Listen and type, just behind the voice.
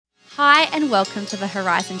Hi and welcome to the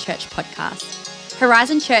Horizon Church podcast.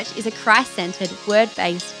 Horizon Church is a Christ-centered,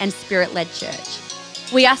 word-based and spirit-led church.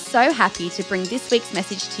 We are so happy to bring this week's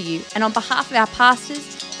message to you, and on behalf of our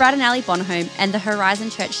pastors, Brad and Ali Bonholm, and the Horizon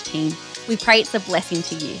Church team, we pray it's a blessing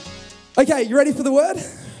to you. Okay, you ready for the word?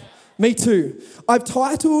 Me too. I've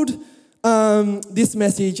titled this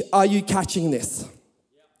message, Are You Catching This?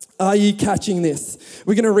 Are you catching this?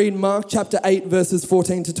 We're going to read Mark chapter 8, verses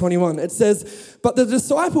 14 to 21. It says, but the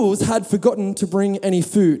disciples had forgotten to bring any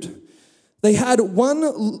food. They had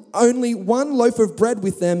only one loaf of bread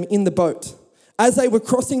with them in the boat. As they were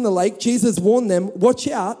crossing the lake, Jesus warned them, watch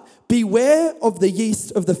out, beware of the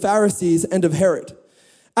yeast of the Pharisees and of Herod.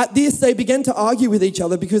 At this, they began to argue with each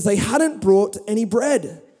other because they hadn't brought any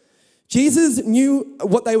bread. Jesus knew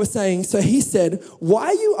what they were saying, so he said, why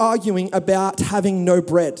are you arguing about having no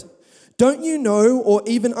bread? Don't you know or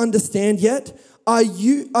even understand yet? Are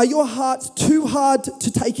your hearts too hard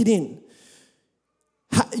to take it in?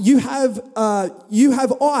 You have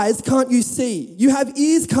eyes, can't you see? You have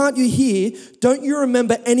ears, can't you hear? Don't you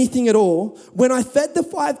remember anything at all? When I fed the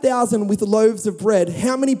 5,000 with loaves of bread,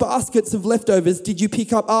 how many baskets of leftovers did you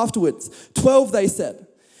pick up afterwards? 12, they said.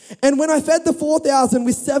 And when I fed the 4,000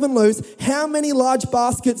 with 7 loaves, how many large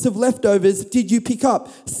baskets of leftovers did you pick up?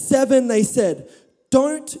 7, they said.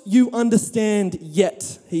 Don't you understand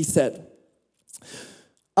yet, he said.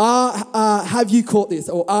 Have you caught this,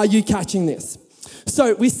 or are you catching this?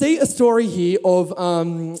 So we see a story here of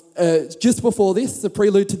just before this, the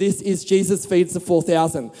prelude to this is Jesus feeds the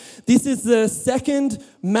 4,000. This is the second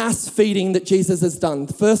mass feeding that Jesus has done.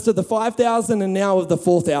 First of the 5,000 and now of the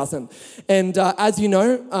 4,000. And as you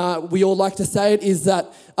know, we all like to say it, is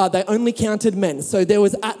that they only counted men. So there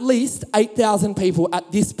was at least 8,000 people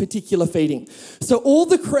at this particular feeding. So all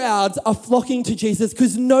the crowds are flocking to Jesus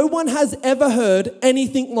because no one has ever heard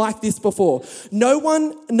anything like this before. No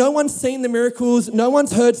one's seen the miracles. No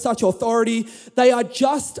one's heard such authority. They are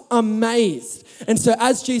just amazed. And so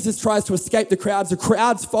as Jesus tries to escape the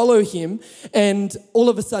crowds follow him, and all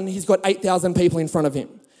of a sudden he's got 8,000 people in front of him.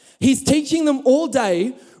 He's teaching them all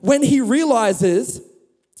day when he realizes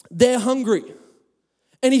they're hungry.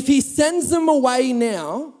 And if he sends them away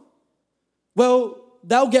now, well,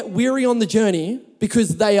 they'll get weary on the journey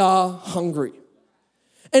because they are hungry.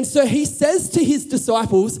 And so he says to his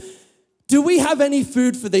disciples, do we have any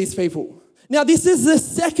food for these people? Now, this is the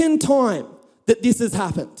second time that this has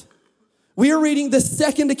happened. We are reading the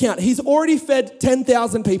second account. He's already fed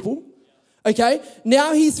 10,000 people, okay?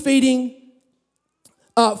 Now he's feeding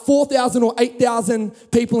 4,000 or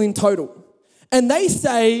 8,000 people in total. And they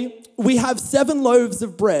say, we have 7 loaves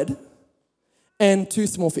of bread and 2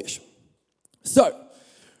 small fish. So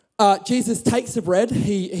Jesus takes the bread,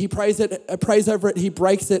 he prays over it, he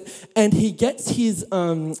breaks it, and he gets his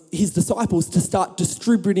disciples to start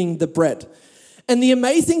distributing the bread. And the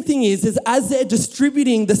amazing thing is as they're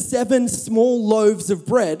distributing the 7 small loaves of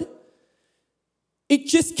bread, it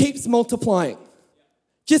just keeps multiplying.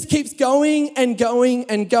 Just keeps going and going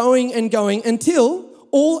and going and going until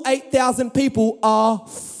all 8,000 people are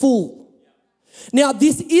full. Now,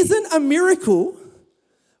 this isn't a miracle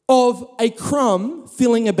of a crumb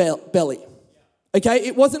filling a belly. Okay?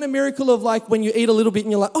 It wasn't a miracle of like when you eat a little bit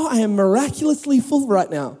and you're like, oh, I am miraculously full right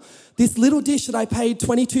now. This little dish that I paid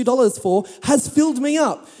 $22 for has filled me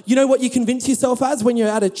up. You know what you convince yourself as when you're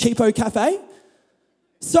at a cheapo cafe?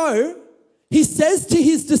 So, he says to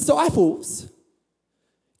his disciples,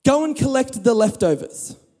 go and collect the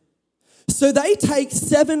leftovers. So they take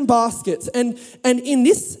 7 baskets, and in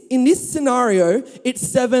this scenario, it's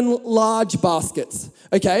 7 large baskets,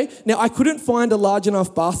 okay? Now, I couldn't find a large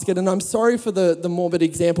enough basket, and I'm sorry for the morbid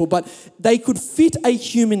example, but they could fit a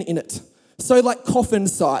human in it. So like coffin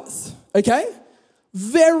size, okay?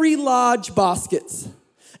 Very large baskets.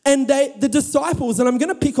 And the disciples, and I'm going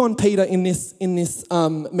to pick on Peter in this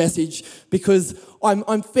message because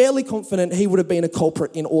I'm fairly confident he would have been a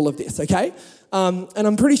culprit in all of this, okay? And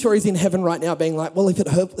I'm pretty sure he's in heaven right now being like, well, if it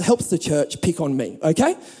helps the church, pick on me,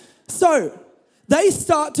 okay? So they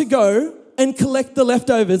start to go and collect the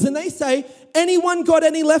leftovers, and they say, anyone got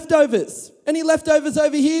any leftovers? Any leftovers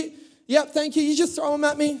over here? Yep, thank you. You just throw them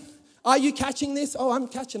at me. Are you catching this? Oh, I'm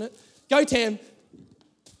catching it. Go, Tam.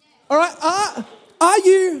 All right. Are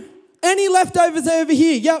you any leftovers over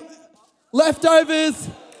here? Yep. Leftovers.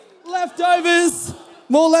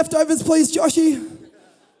 More leftovers, please, Joshy.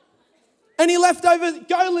 Any leftovers?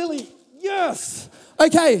 Go, Lily. Yes.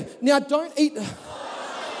 Okay, now don't eat.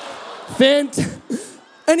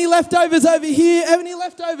 Any leftovers over here? Any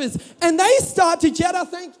leftovers? And they start to jetta.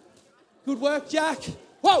 Good work, Jack.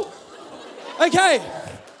 Whoa. Okay.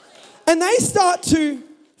 And they start to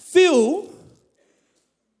fill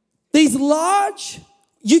these large,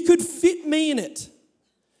 you could fit me in it.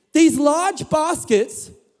 These large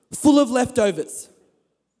baskets full of leftovers.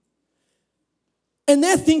 And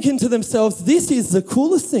they're thinking to themselves, this is the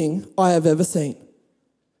coolest thing I have ever seen.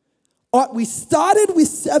 We started with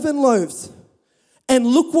 7 loaves. And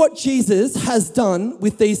look what Jesus has done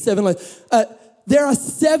with these 7 loaves. There are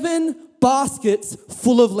 7 baskets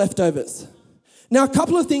full of leftovers. Now, a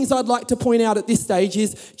couple of things I'd like to point out at this stage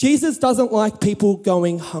is Jesus doesn't like people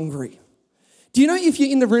going hungry. Do you know if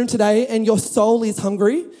you're in the room today and your soul is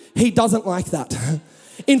hungry, he doesn't like that.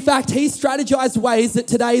 In fact, he strategized ways that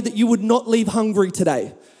today that you would not leave hungry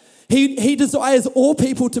today. He desires all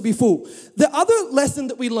people to be full. The other lesson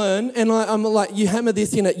that we learn, and I'm like, you hammer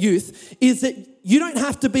this in at youth, is that you don't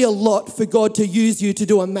have to be a lot for God to use you to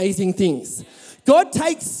do amazing things. God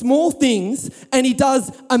takes small things and he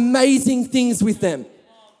does amazing things with them.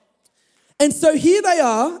 And so here they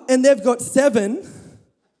are, and they've got 7.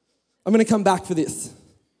 I'm going to come back for this.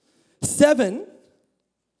 7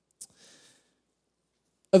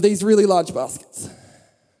 of these really large baskets.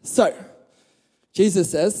 So Jesus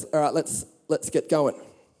says, all right, let's get going.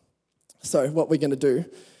 So what we're going to do,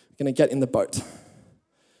 we're going to get in the boat.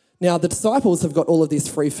 Now, the disciples have got all of this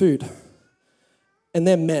free food, and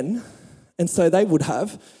they're men, and so they would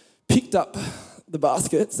have picked up the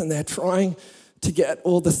baskets, and they're trying to get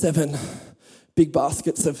all the 7 big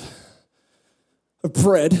baskets of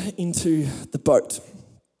bread into the boat.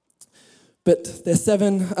 But there's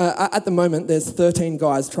 7, at the moment, there's 13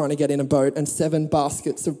 guys trying to get in a boat and 7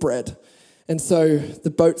 baskets of bread. And so the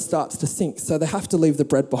boat starts to sink, so they have to leave the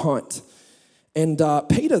bread behind. And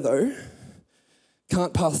Peter, though,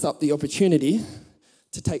 can't pass up the opportunity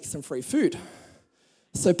to take some free food.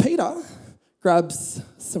 So Peter grabs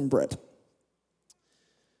some bread.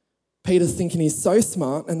 Peter's thinking he's so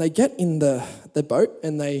smart, and they get in the boat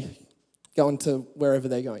and they go into wherever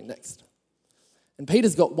they're going next. And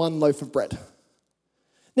Peter's got 1 loaf of bread.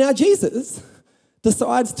 Now Jesus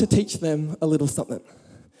decides to teach them a little something.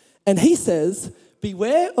 And he says,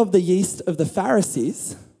 beware of the yeast of the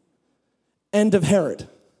Pharisees and of Herod.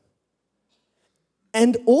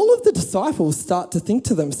 And all of the disciples start to think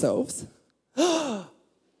to themselves,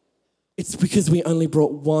 it's because we only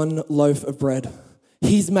brought 1 loaf of bread.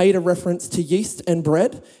 He's made a reference to yeast and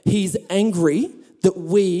bread. He's angry that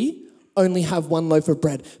we only have 1 loaf of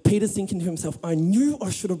bread. Peter's thinking to himself, I knew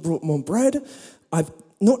I should have brought more bread.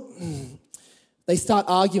 They start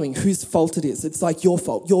arguing whose fault it is. It's like your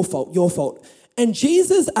fault, your fault, your fault. And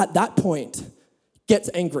Jesus at that point gets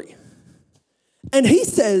angry. And he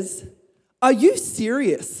says, are you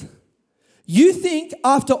serious? You think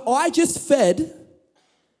after I just fed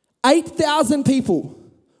 8,000 people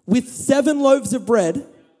with 7 loaves of bread,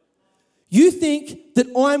 you think that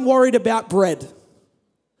I'm worried about bread?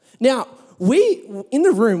 Now, we, in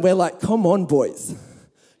the room, we're like, come on, boys.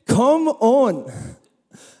 Come on.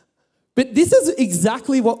 But this is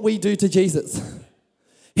exactly what we do to Jesus.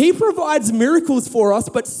 He provides miracles for us,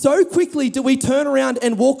 but so quickly do we turn around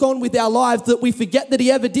and walk on with our lives that we forget that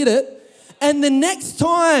he ever did it. And the next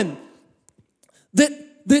time that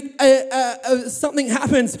something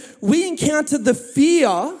happens, we encounter the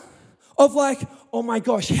fear of like, oh my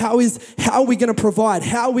gosh, how are we going to provide?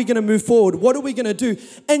 How are we going to move forward? What are we going to do?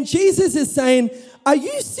 And Jesus is saying, are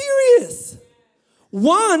you serious?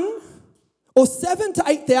 1 or 7 to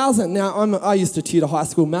 8,000. Now, I used to tutor high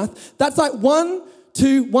school math. That's like 1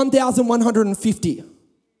 to 1,150.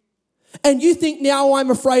 And you think now I'm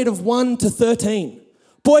afraid of 1 to 13.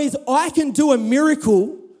 Boys, I can do a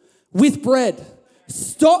miracle with bread.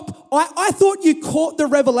 Stop. I thought you caught the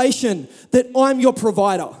revelation that I'm your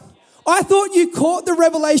provider. I thought you caught the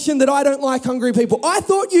revelation that I don't like hungry people. I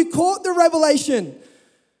thought you caught the revelation.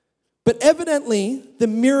 But evidently, the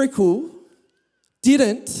miracle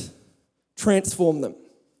didn't transform them.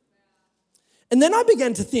 And then I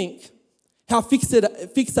began to think how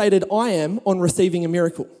fixated I am on receiving a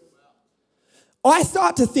miracle. I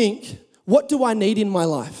start to think, what do I need in my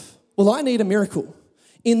life? Well, I need a miracle.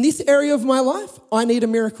 In this area of my life, I need a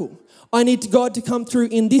miracle. I need God to come through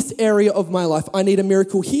in this area of my life. I need a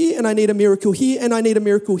miracle here, and I need a miracle here, and I need a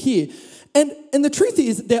miracle here. And the truth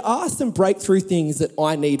is, there are some breakthrough things that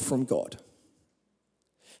I need from God.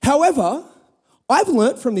 However, I've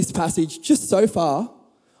learnt from this passage just so far,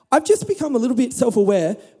 I've just become a little bit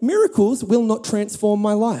self-aware, miracles will not transform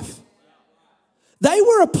my life. They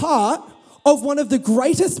were a part of one of the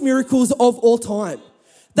greatest miracles of all time.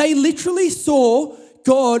 They literally saw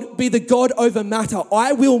God be the God over matter.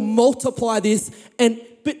 I will multiply this.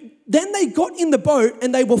 But then they got in the boat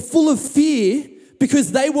and they were full of fear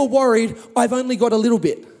because they were worried, I've only got a little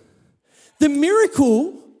bit. The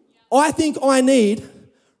miracle I think I need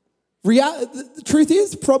The truth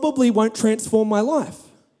is, probably won't transform my life.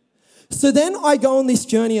 So then I go on this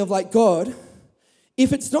journey of like, God,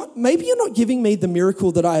 if it's not, maybe you're not giving me the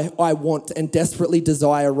miracle that I want and desperately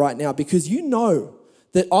desire right now, because you know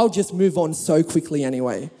that I'll just move on so quickly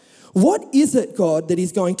anyway. What is it, God, that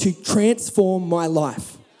is going to transform my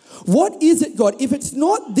life? What is it, God? If it's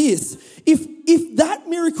not this, if that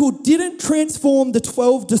miracle didn't transform the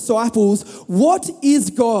 12 disciples, what is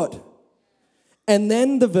God? And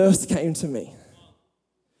then the verse came to me.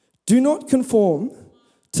 Do not conform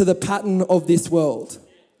to the pattern of this world,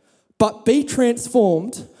 but be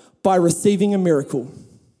transformed by receiving a miracle.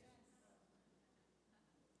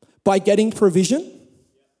 By getting provision,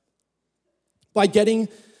 by getting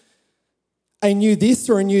a new this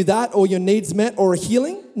or a new that, or your needs met or a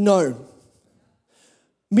healing? No.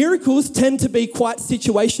 Miracles tend to be quite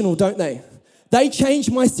situational, don't they? They change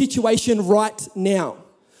my situation right now.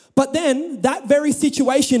 But then that very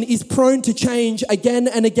situation is prone to change again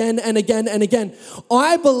and again and again and again.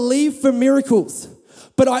 I believe for miracles,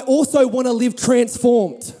 but I also want to live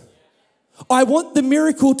transformed. I want the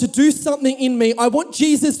miracle to do something in me. I want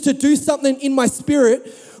Jesus to do something in my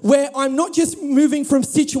spirit where I'm not just moving from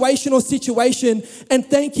situation or situation and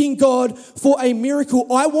thanking God for a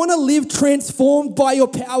miracle. I want to live transformed by your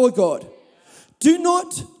power, God. Do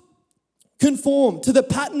not conform to the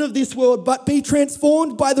pattern of this world, but be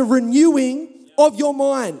transformed by the renewing of your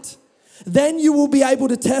mind. Then you will be able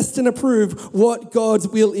to test and approve what God's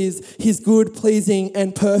will is, his good, pleasing,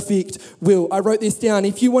 and perfect will. I wrote this down.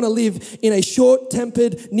 If you want to live in a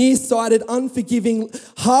short-tempered, nearsighted, unforgiving,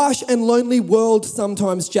 harsh, and lonely world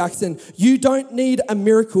sometimes, Jackson, you don't need a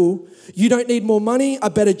miracle. You don't need more money,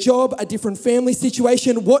 a better job, a different family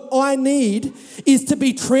situation. What I need is to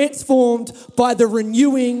be transformed by the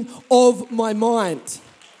renewing of my mind.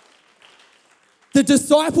 The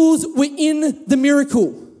disciples were in the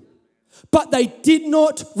miracle, but they did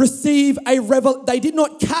not receive they did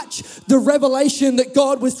not catch the revelation that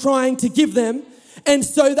God was trying to give them, and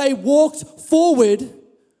so they walked forward,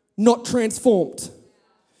 not transformed.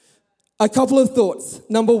 A couple of thoughts.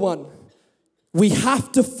 Number one, we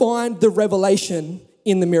have to find the revelation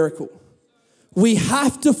in the miracle. We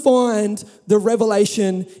have to find the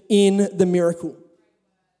revelation in the miracle.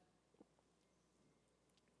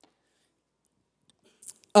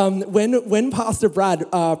 When Pastor Brad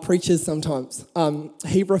preaches sometimes,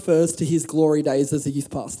 he refers to his glory days as a youth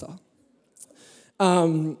pastor.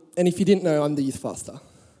 And if you didn't know, I'm the youth pastor,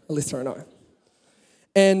 Alyssa and I.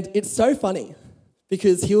 And it's so funny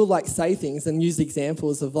because he'll like say things and use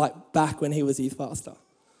examples of like back when he was youth pastor.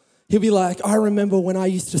 He'll be like, I remember when I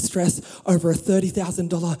used to stress over a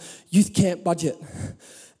 $30,000 youth camp budget.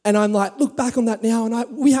 And I'm like, look back on that now,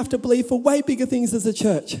 and we have to believe for way bigger things as a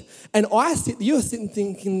church. And you're sitting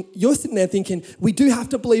there thinking, we do have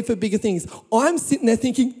to believe for bigger things. I'm sitting there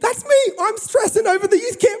thinking, that's me. I'm stressing over the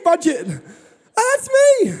youth camp budget. That's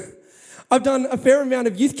me. I've done a fair amount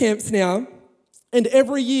of youth camps now, and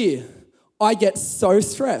every year I get so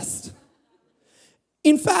stressed.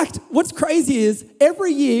 In fact, what's crazy is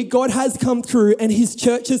every year God has come through and his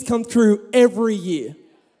church has come through every year.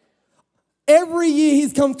 Every year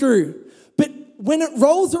he's come through. But when it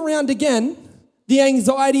rolls around again, the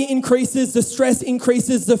anxiety increases, the stress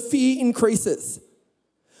increases, the fear increases.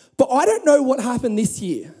 But I don't know what happened this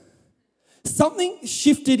year. Something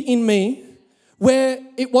shifted in me where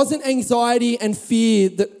it wasn't anxiety and fear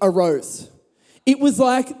that arose. It was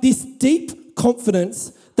like this deep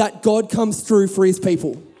confidence that God comes through for his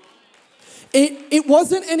people. It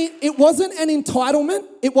wasn't an entitlement.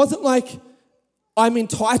 It wasn't like I'm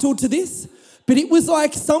entitled to this. But it was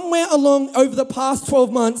like somewhere along over the past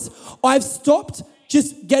 12 months, I've stopped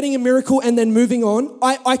just getting a miracle and then moving on.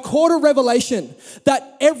 I caught a revelation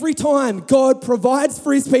that every time God provides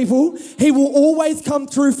for his people, he will always come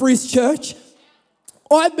through for his church.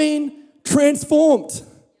 I've been transformed.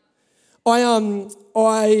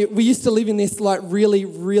 We used to live in this like really,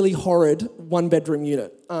 really horrid one-bedroom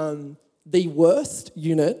unit. The worst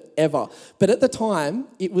unit ever. But at the time,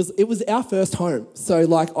 it was our first home. So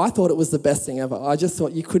like I thought it was the best thing ever. I just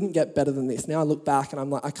thought you couldn't get better than this. Now I look back and I'm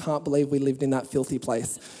like, I can't believe we lived in that filthy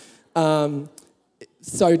place.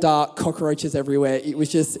 So dark, cockroaches everywhere. It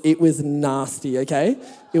was nasty, okay?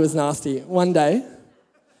 It was nasty. One day,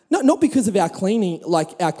 not because of our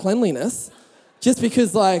cleanliness, just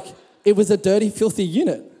because like it was a dirty, filthy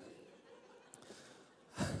unit.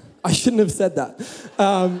 I shouldn't have said that.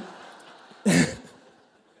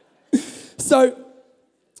 So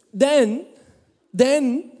then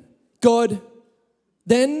God,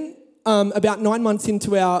 about 9 months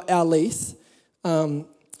into our lease,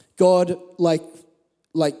 God like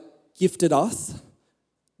gifted us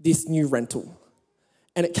this new rental.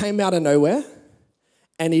 And it came out of nowhere,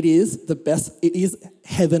 and it is the best, it is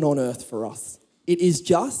heaven on earth for us. It is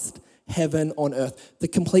just heaven on earth, the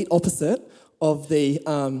complete opposite of the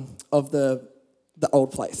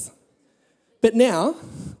old place. But now,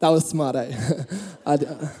 that was smart,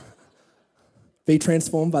 eh? Be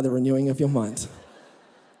transformed by the renewing of your mind.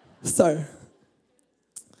 So,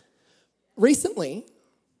 recently,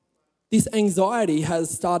 this anxiety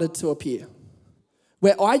has started to appear,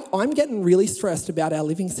 where I'm getting really stressed about our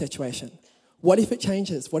living situation. What if it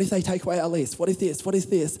changes? What if they take away our lease? What if this? What is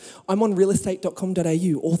this? I'm on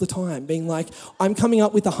realestate.com.au all the time being like, I'm coming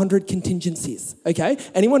up with 100 contingencies, okay?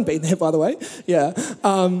 Anyone been there, by the way? Yeah.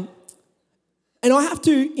 And I have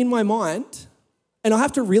to, in my mind, and I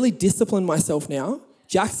have to really discipline myself now,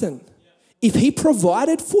 Jackson, if he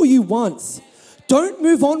provided for you once, don't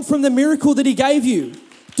move on from the miracle that he gave you.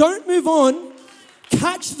 Don't move on.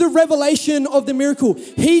 Catch the revelation of the miracle.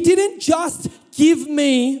 He didn't just give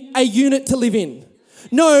me a unit to live in.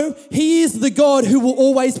 No, he is the God who will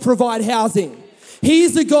always provide housing. He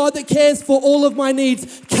is the God that cares for all of my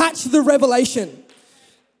needs. Catch the revelation.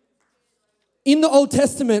 In the Old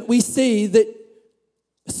Testament, we see that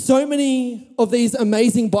so many of these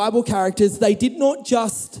amazing Bible characters, they did not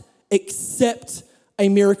just accept a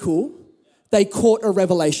miracle, they caught a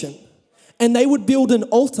revelation. And they would build an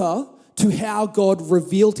altar to how God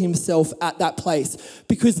revealed himself at that place,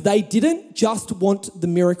 because they didn't just want the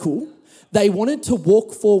miracle, they wanted to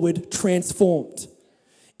walk forward transformed.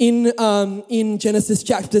 In Genesis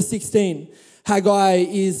chapter 16, Haggai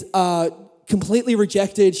is completely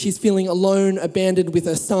rejected. She's feeling alone, abandoned with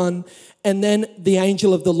her son. And then the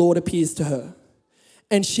angel of the Lord appears to her.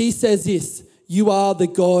 And she says this, you are the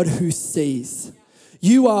God who sees.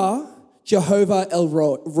 You are Jehovah El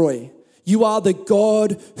Roi. You are the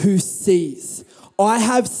God who sees. I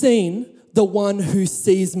have seen the one who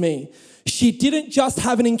sees me. She didn't just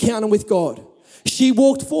have an encounter with God. She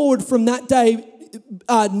walked forward from that day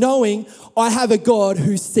knowing I have a God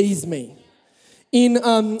who sees me. In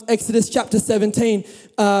Exodus chapter 17,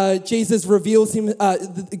 God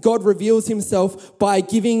reveals himself by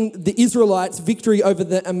giving the Israelites victory over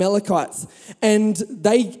the Amalekites. And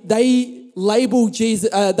they label Jesus,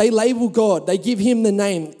 they label God, they give him the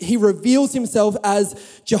name. He reveals himself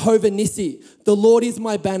as Jehovah Nissi. The Lord is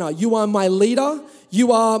my banner. You are my leader,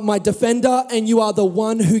 you are my defender, and you are the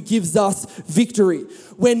one who gives us victory.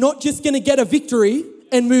 We're not just going to get a victory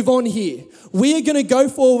and move on here. We are going to go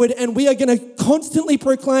forward and we are going to constantly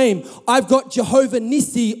proclaim, I've got Jehovah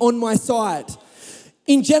Nissi on my side.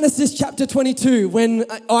 In Genesis chapter 22, when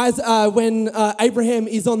Abraham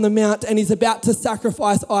is on the mount and he's about to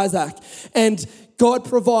sacrifice Isaac, and God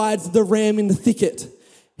provides the ram in the thicket,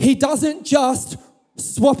 he doesn't just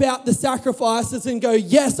swap out the sacrifices and go,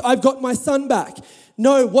 yes, I've got my son back.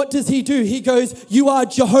 No, what does he do? He goes, you are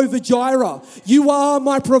Jehovah Jireh. You are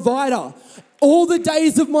my provider. All the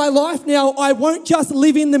days of my life now, I won't just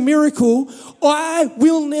live in the miracle. I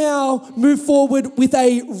will now move forward with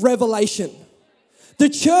a revelation. The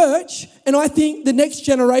church, and I think the next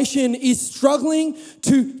generation, is struggling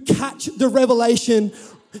to catch the revelation.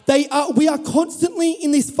 We are constantly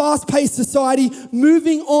in this fast-paced society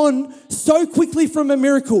moving on so quickly from a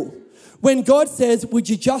miracle. When God says, would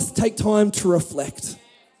you just take time to reflect?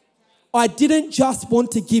 I didn't just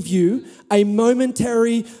want to give you a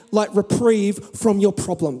momentary reprieve from your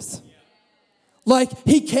problems.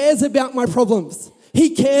 He cares about my problems.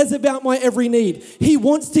 He cares about my every need. He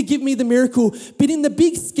wants to give me the miracle. But in the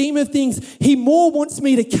big scheme of things, he more wants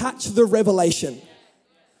me to catch the revelation.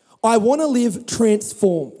 I want to live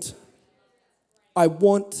transformed. I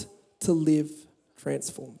want to live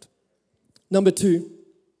transformed. Number 2,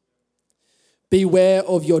 beware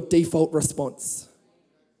of your default response.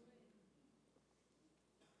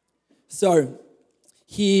 So,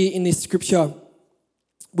 here in this scripture,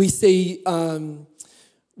 we see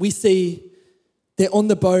they're on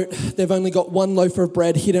the boat. They've only got one loaf of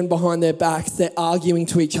bread hidden behind their backs. They're arguing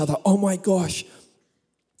to each other. Oh my gosh.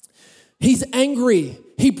 He's angry.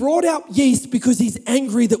 He brought out yeast because he's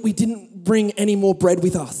angry that we didn't bring any more bread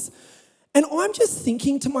with us. And I'm just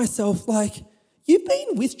thinking to myself, you've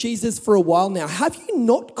been with Jesus for a while now. Have you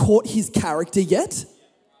not caught his character yet?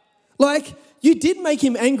 You did make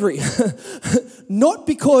him angry. Not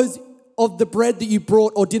because of the bread that you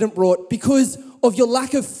brought or didn't brought, because of your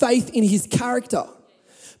lack of faith in his character.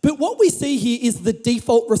 But what we see here is the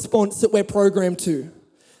default response that we're programmed to.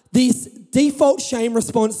 This default shame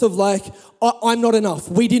response of I'm not enough.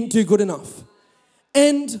 We didn't do good enough.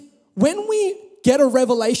 And when we get a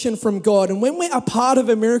revelation from God and when we're a part of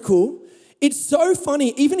a miracle, It's so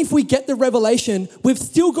funny. Even if we get the revelation, we've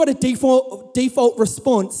still got a default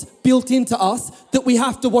response built into us that we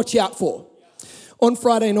have to watch out for. On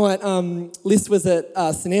Friday night, Liz was at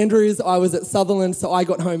St Andrews. I was at Sutherland, so I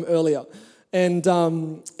got home earlier. And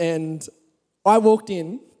I walked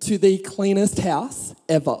in to the cleanest house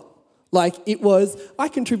ever. Like, it was, I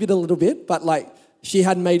contributed a little bit, but like, she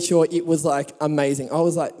had made sure it was like amazing. I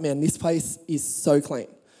was like, man, this place is so clean.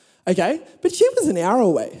 Okay? But she was an hour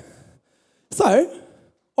away. So,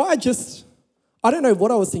 I don't know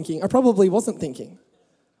what I was thinking. I probably wasn't thinking.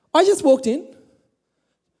 I just walked in,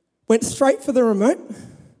 went straight for the remote,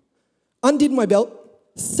 undid my belt,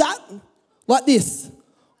 sat like this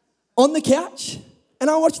on the couch, and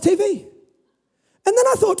I watched TV. And then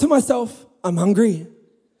I thought to myself, I'm hungry.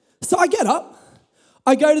 So I get up,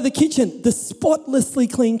 I go to the kitchen, the spotlessly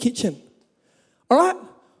clean kitchen. All right?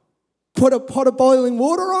 Put a pot of boiling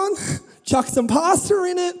water on, chuck some pasta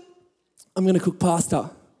in it. I'm going to cook pasta.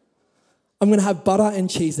 I'm going to have butter and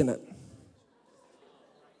cheese in it.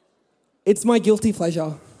 It's my guilty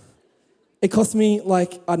pleasure. It cost me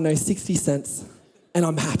 60 cents, and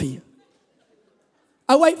I'm happy.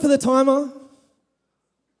 I wait for the timer,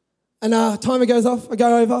 and timer goes off. I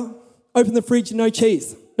go over, open the fridge, no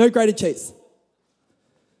cheese, no grated cheese.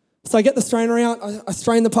 So I get the strainer out, I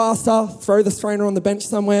strain the pasta, throw the strainer on the bench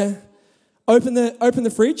somewhere, open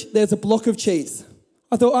the fridge, there's a block of cheese.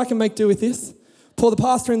 I thought, I can make do with this. Pour the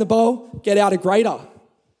pasta in the bowl, get out a grater.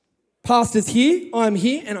 Pasta's here, I'm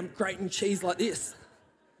here, and I'm grating cheese like this.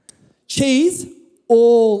 Cheese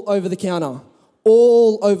all over the counter,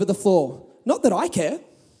 all over the floor. Not that I care.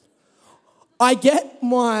 I get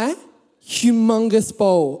my humongous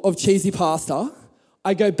bowl of cheesy pasta.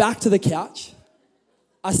 I go back to the couch.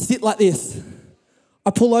 I sit like this. I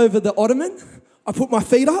pull over the ottoman. I put my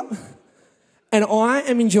feet up. And I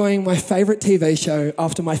am enjoying my favourite TV show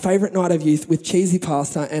after my favourite night of youth with cheesy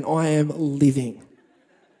pasta, and I am living.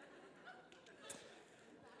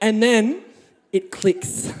 And then it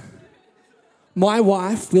clicks. My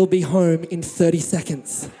wife will be home in 30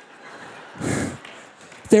 seconds.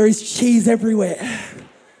 There is cheese everywhere.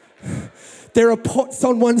 There are pots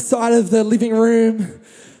on one side of the living room.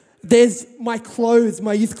 There's my clothes,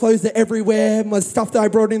 my youth clothes are everywhere. My stuff that I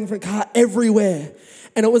brought in from the car, everywhere.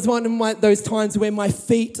 And it was one of those times where my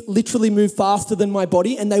feet literally moved faster than my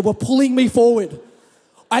body and they were pulling me forward.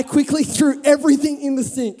 I quickly threw everything in the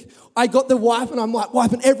sink. I got the wipe and I'm like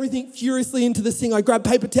wiping everything furiously into the sink. I grab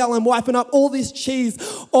paper towel, I'm wiping up all this cheese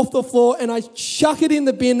off the floor and I chuck it in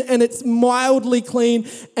the bin and it's mildly clean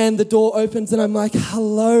and the door opens and I'm like,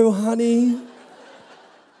 hello, honey.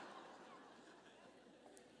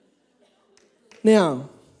 Now,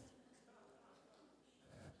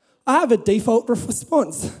 I have a default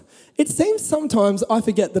response. It seems sometimes I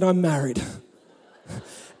forget that I'm married.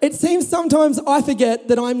 It seems sometimes I forget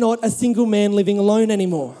that I'm not a single man living alone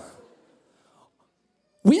anymore.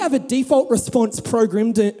 We have a default response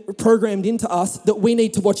programmed into us that we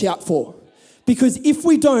need to watch out for. Because if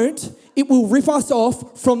we don't, it will rip us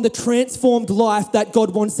off from the transformed life that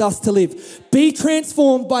God wants us to live. Be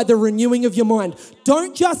transformed by the renewing of your mind.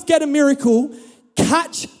 Don't just get a miracle,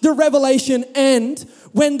 catch the revelation, and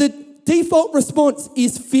when the default response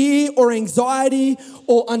is fear or anxiety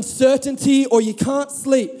or uncertainty or you can't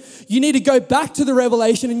sleep, you need to go back to the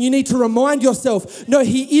revelation and you need to remind yourself, no,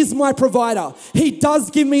 He is my provider. He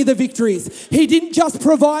does give me the victories. He didn't just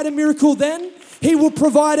provide a miracle then, He will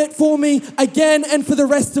provide it for me again and for the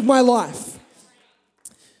rest of my life.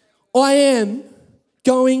 I am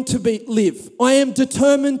going to live. I am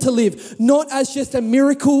determined to live, not as just a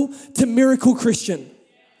miracle to miracle Christian,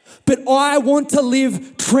 but I want to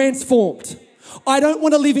live transformed. I don't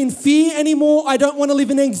want to live in fear anymore. I don't want to live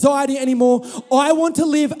in anxiety anymore. I want to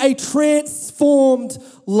live a transformed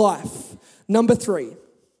life. Number 3,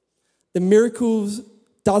 the miracles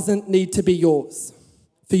doesn't need to be yours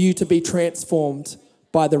for you to be transformed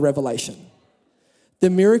by the revelation. The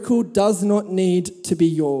miracle does not need to be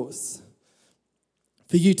yours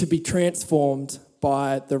for you to be transformed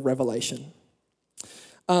by the revelation.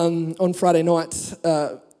 On Friday night,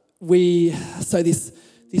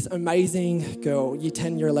 this amazing girl, year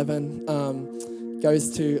 10, year 11, goes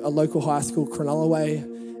to a local high school, Cronulla Way,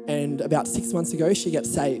 and about 6 months ago, she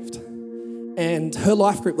gets saved. And her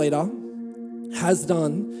life group leader has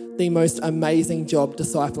done the most amazing job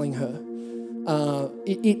discipling her.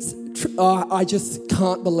 I just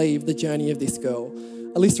can't believe the journey of this girl.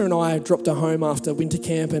 Alyssa and I dropped her home after winter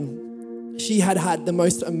camp and she had the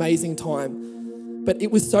most amazing time. But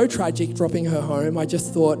it was so tragic dropping her home. I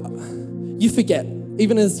just thought, you forget,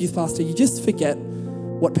 even as youth pastor, you just forget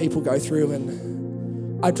what people go through.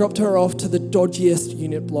 And I dropped her off to the dodgiest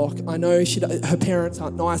unit block. I know her parents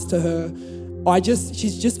aren't nice to her.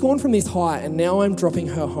 She's just gone from this high, and now I'm dropping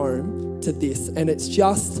her home to this, and it's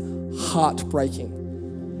just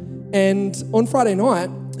heartbreaking. And on Friday night,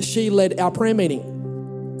 she led our prayer meeting.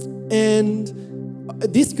 And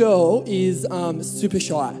this girl is super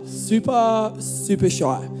shy, super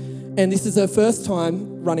shy. And this is her first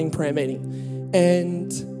time running prayer meeting.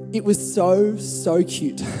 And it was so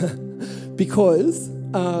cute because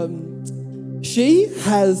she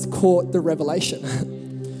has caught the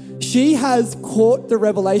revelation. She has caught the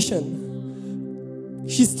revelation.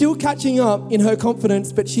 She's still catching up in her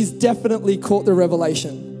confidence, but she's definitely caught the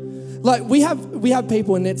revelation. Like we have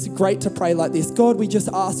people, and it's great to pray like this. God, we just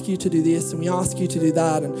ask you to do this, and we ask you to do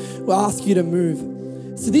that, and we'll ask you to move.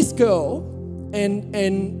 So this girl,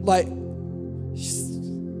 and like, she's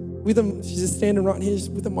just standing right here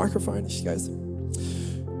with a microphone, and she goes,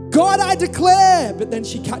 God, I declare, but then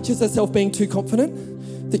she catches herself being too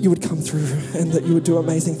confident that you would come through and that you would do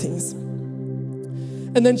amazing things.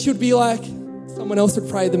 And then she would be like, someone else would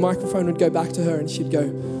pray, the microphone would go back to her, and she'd go,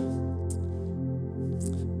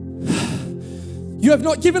 you have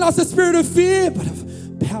not given us a spirit of fear, but of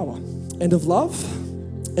power and of love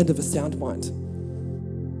and of a sound mind.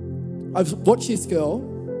 I've watched this girl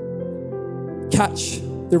catch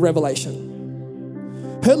the revelation.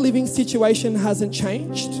 Her living situation hasn't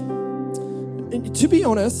changed. And to be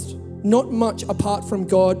honest, not much apart from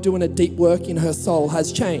God doing a deep work in her soul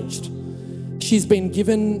has changed. She's been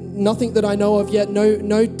given nothing that I know of yet,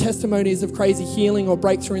 no testimonies of crazy healing or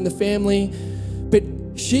breakthrough in the family, but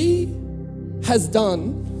she has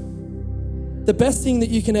done the best thing that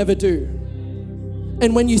you can ever do.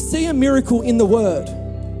 And when you see a miracle in the Word,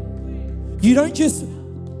 you don't just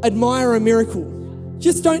admire a miracle.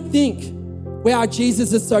 Just don't think, wow,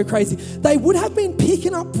 Jesus is so crazy. They would have been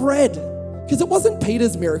picking up bread, because it wasn't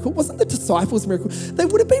Peter's miracle, it wasn't the disciples' miracle. They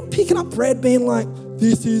would have been picking up bread being like,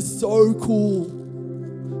 this is so cool.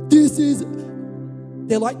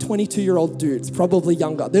 They're like 22-year-old dudes, probably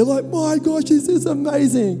younger. They're like, my gosh, this is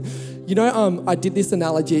amazing. You know, I did this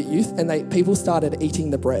analogy at youth, and people started eating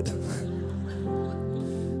the bread.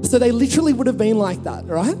 So they literally would have been like that,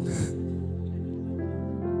 right?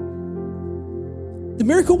 The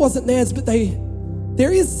miracle wasn't theirs, but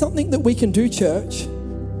there is something that we can do, church.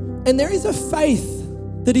 And there is a faith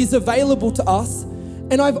that is available to us.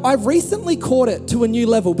 And I've recently caught it to a new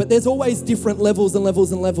level, but there's always different levels and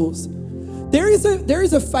levels and levels. There is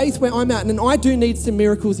a faith where I'm at, and I do need some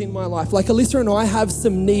miracles in my life. Like Alyssa and I have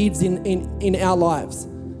some needs in our lives.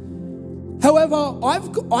 However,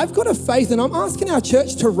 I've got a faith, and I'm asking our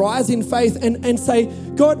church to rise in faith and say,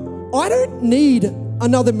 God, I don't need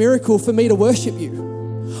another miracle for me to worship you.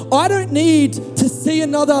 I don't need to see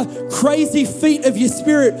another crazy feat of your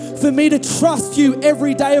spirit for me to trust you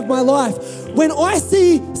every day of my life. When I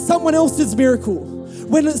see someone else's miracle,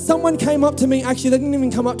 when someone came up to me, actually they didn't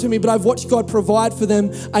even come up to me, but I've watched God provide for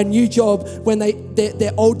them a new job when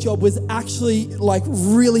their old job was actually like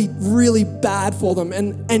really, really bad for them.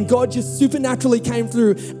 And God just supernaturally came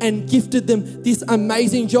through and gifted them this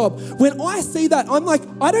amazing job. When I see that, I'm like,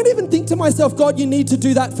 I don't even think to myself, God, you need to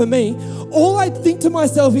do that for me. All I think to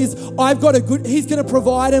myself is, He's going to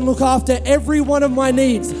provide and look after every one of my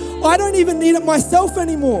needs. I don't even need it myself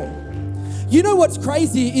anymore. You know what's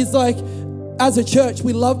crazy is like, as a church,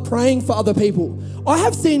 we love praying for other people. I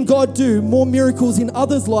have seen God do more miracles in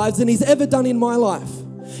others' lives than He's ever done in my life.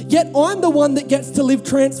 Yet I'm the one that gets to live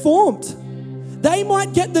transformed. They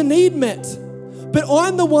might get the need met, but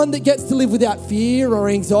I'm the one that gets to live without fear or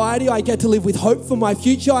anxiety. I get to live with hope for my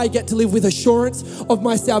future. I get to live with assurance of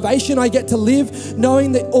my salvation. I get to live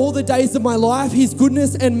knowing that all the days of my life, His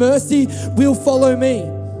goodness and mercy will follow me.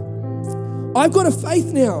 I've got a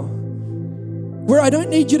faith now where I don't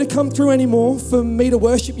need you to come through anymore for me to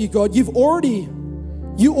worship you, God. You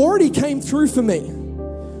already came through for me.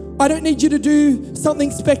 I don't need you to do something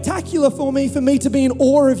spectacular for me to be in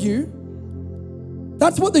awe of you.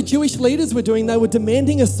 That's what the Jewish leaders were doing. They were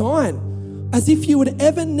demanding a sign, as if you would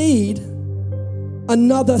ever need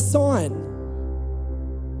another sign.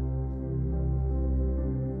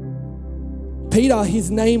 Peter, his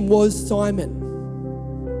name was Simon.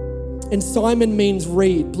 And Simon means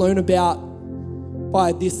reed, blown about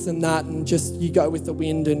by this and that, and just you go with the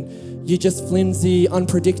wind, and you're just flimsy,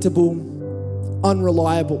 unpredictable,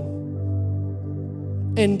 unreliable.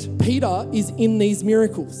 And Peter is in these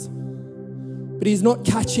miracles, but he's not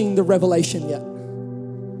catching the revelation yet.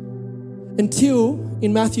 Until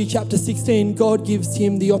in Matthew chapter 16,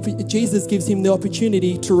 Jesus gives him the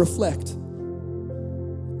opportunity to reflect.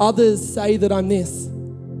 Others say that I'm this,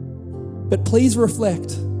 but please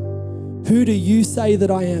reflect. who do you say that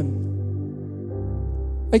I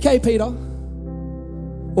am? Okay, Peter.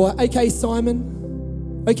 Or okay,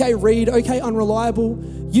 Simon. Okay, Reed. Okay, unreliable.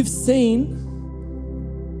 You've seen.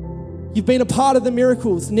 You've been a part of the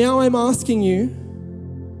miracles. Now I'm asking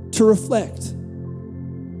you to reflect.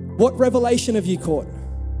 What revelation have you caught?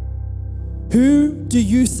 Who do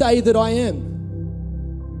you say that I am?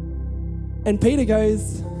 And Peter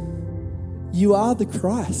goes, you are the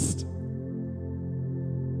Christ.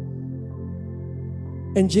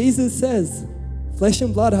 And Jesus says, flesh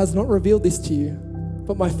and blood has not revealed this to you,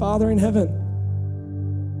 but my Father in heaven.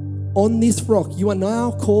 On this rock, you are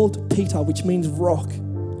now called Peter, which means rock.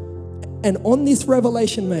 And on this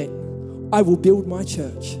revelation, mate, I will build my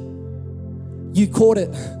church. You caught it.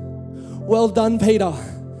 Well done, Peter.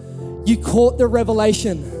 You caught the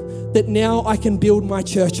revelation that now I can build my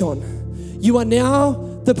church on. You are now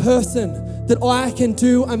the person that I can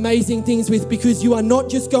do amazing things with, because you are not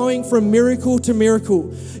just going from miracle to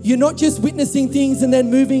miracle. You're not just witnessing things and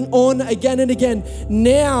then moving on again and again.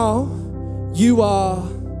 Now you are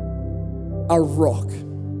a rock,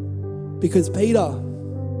 because Peter,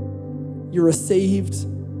 you received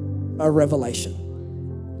a revelation.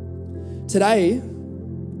 Today,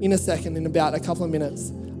 in a second, in about a couple of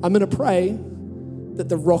minutes, I'm going to pray that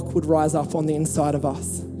the rock would rise up on the inside of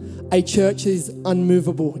us. A church is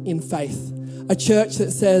unmovable in faith. A church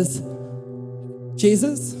that says,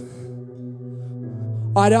 Jesus,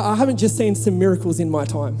 I haven't just seen some miracles in my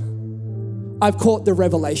time. I've caught the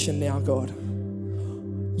revelation now, God.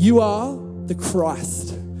 You are the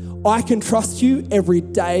Christ. I can trust you every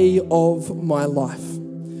day of my life.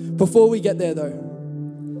 Before we get there though,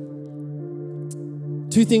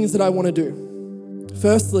 two things that I want to do.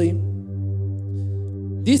 Firstly,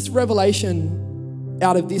 this revelation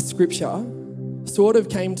out of this scripture sort of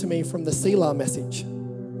came to me from the Selah message.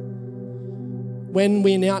 When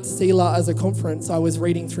we announced Selah as a conference, I was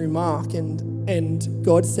reading through Mark and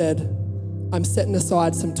God said, I'm setting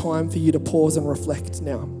aside some time for you to pause and reflect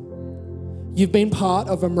now. You've been part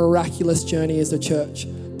of a miraculous journey as a church,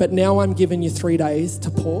 but now I'm giving you 3 days to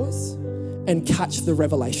pause and catch the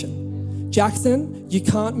revelation. Jackson, you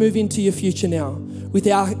can't move into your future now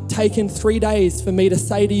without taking 3 days for me to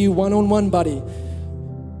say to you one-on-one, buddy,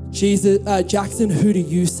 Jackson, who do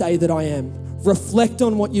you say that I am? Reflect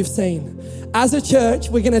on what you've seen. As a church,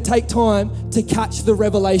 we're going to take time to catch the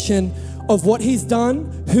revelation of what he's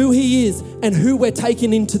done, who he is, and who we're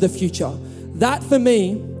taking into the future. That for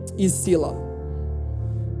me is Selah.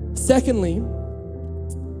 Secondly,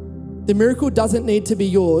 the miracle doesn't need to be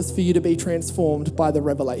yours for you to be transformed by the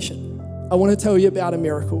revelation. I want to tell you about a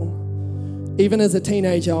miracle. Even as a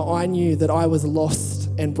teenager, I knew that I was lost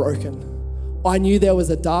and broken. I knew there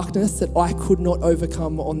was a darkness that I could not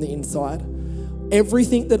overcome on the inside.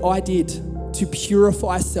 Everything that I did to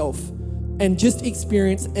purify self and just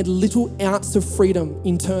experience a little ounce of freedom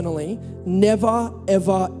internally never,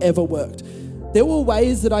 ever, ever worked. There were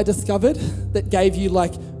ways that I discovered that gave you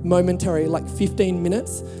like momentary, like 15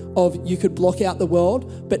 minutes of you could block out the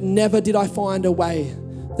world, but never did I find a way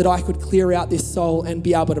that I could clear out this soul and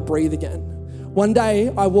be able to breathe again. One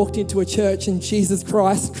day I walked into a church and Jesus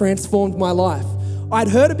Christ transformed my life. I'd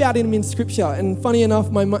heard about him in scripture, and funny enough,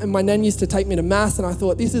 my nan used to take me to mass and I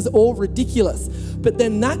thought, this is all ridiculous. But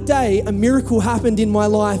then that day, a miracle happened in my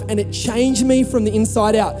life and it changed me from the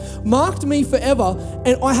inside out, marked me forever,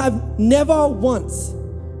 and I have never once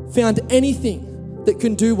found anything that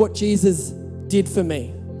can do what Jesus did for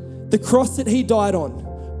me. The cross that he died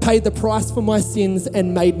on paid the price for my sins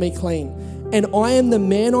and made me clean. And I am the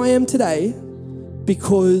man I am today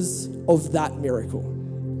because of that miracle.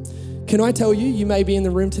 Can I tell you, you may be in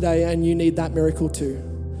the room today and you need that miracle too.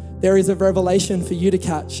 There is a revelation for you to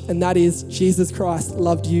catch, and that is Jesus Christ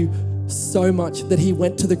loved you so much that he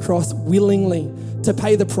went to the cross willingly to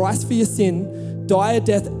pay the price for your sin, die a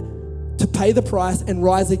death to pay the price, and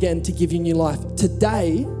rise again to give you new life.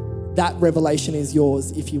 Today, that revelation is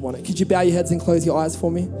yours if you want it. Could you bow your heads and close your eyes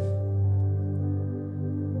for me?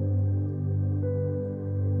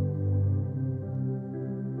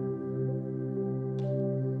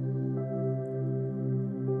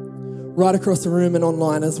 Right across the room and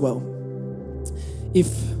online as well. If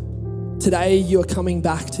today you're coming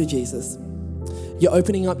back to Jesus, you're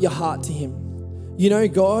opening up your heart to him, you know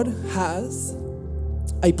God has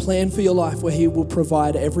a plan for your life where he will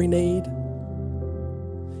provide every need.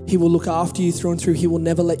 He will look after you through and through. He will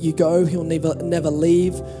never let you go. He'll never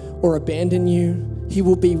leave or abandon you. He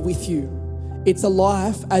will be with you. It's a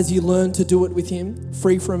life as you learn to do it with him,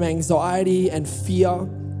 free from anxiety and fear.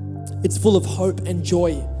 It's full of hope and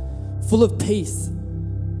joy, full of peace.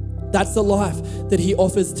 That's the life that he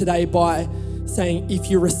offers today by saying, if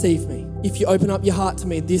you receive me, if you open up your heart to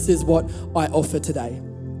me, this is what I offer today.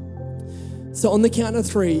 So on the count of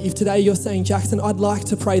 3, if today you're saying, Jackson, I'd like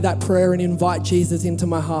to pray that prayer and invite Jesus into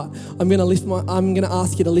my heart, I'm going to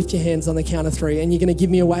ask you to lift your hands on the count of 3, and you're going to give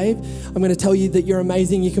me a wave. I'm going to tell you that you're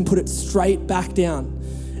amazing. You can put it straight back down.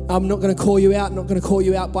 I'm not going to call you out, not going to call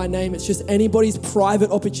you out by name. It's just anybody's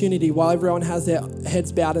private opportunity while everyone has their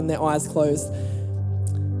heads bowed and their eyes closed.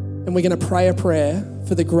 And we're going to pray a prayer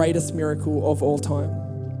for the greatest miracle of all time.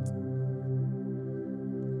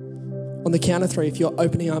 On the count of 3, if you're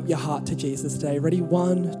opening up your heart to Jesus today, ready?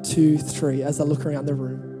 1, 2, 3, as I look around the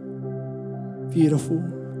room. Beautiful.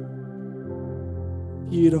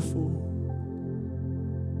 Beautiful.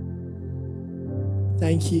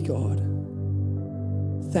 Thank you, God.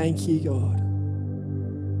 Thank you, God.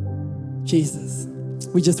 Jesus,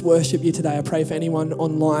 we just worship you today. I pray for anyone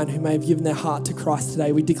online who may have given their heart to Christ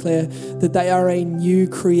today. We declare that they are a new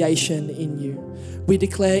creation in you. We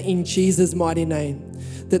declare in Jesus' mighty name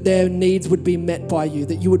that their needs would be met by you,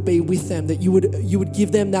 that you would be with them, that you would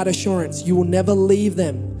give them that assurance. You will never leave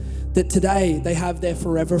them, that today they have their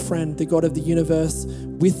forever friend, the God of the universe,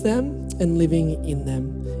 with them and living in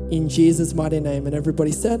them. In Jesus' mighty name. And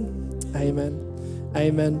everybody said, amen.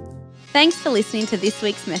 Amen. Thanks for listening to this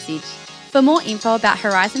week's message. For more info about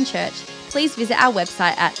Horizon Church, please visit our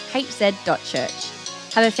website at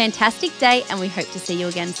hz.church. Have a fantastic day, and we hope to see you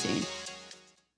again soon.